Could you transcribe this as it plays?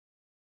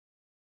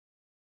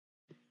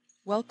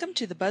Welcome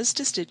to the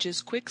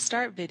Buzz-2-Stitches Quick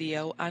Start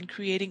video on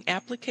creating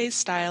applique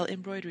style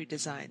embroidery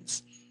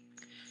designs.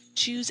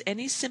 Choose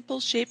any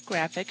simple shape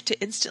graphic to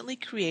instantly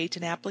create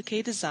an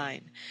applique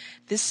design.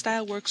 This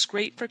style works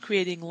great for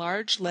creating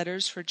large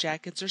letters for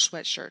jackets or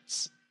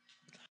sweatshirts.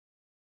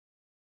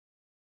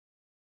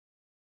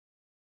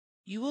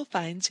 You will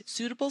find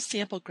suitable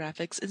sample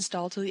graphics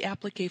installed to the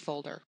applique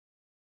folder.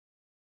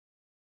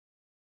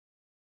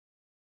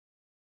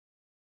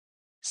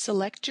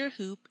 Select your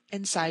hoop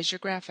and size your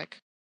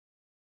graphic.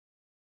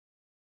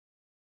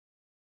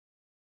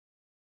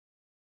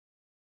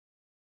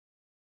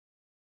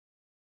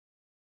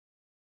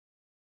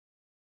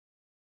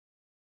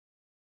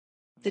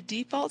 The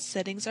default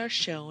settings are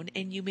shown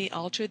and you may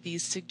alter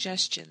these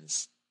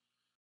suggestions.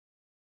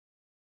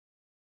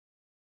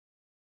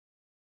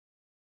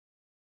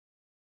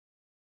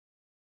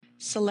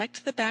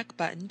 Select the back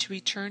button to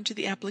return to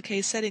the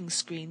applique settings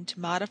screen to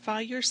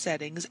modify your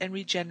settings and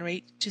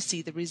regenerate to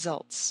see the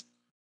results.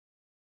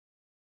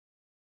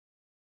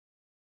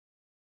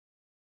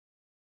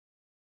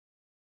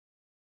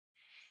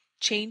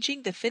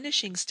 Changing the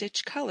finishing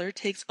stitch color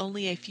takes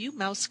only a few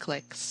mouse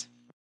clicks.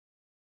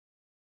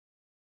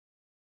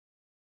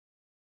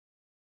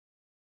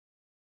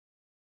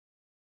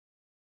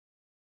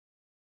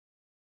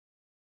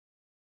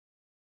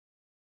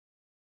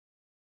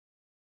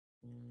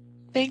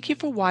 Thank you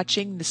for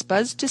watching this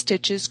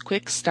Buzz-2-Stitches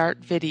Quick Start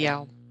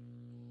video.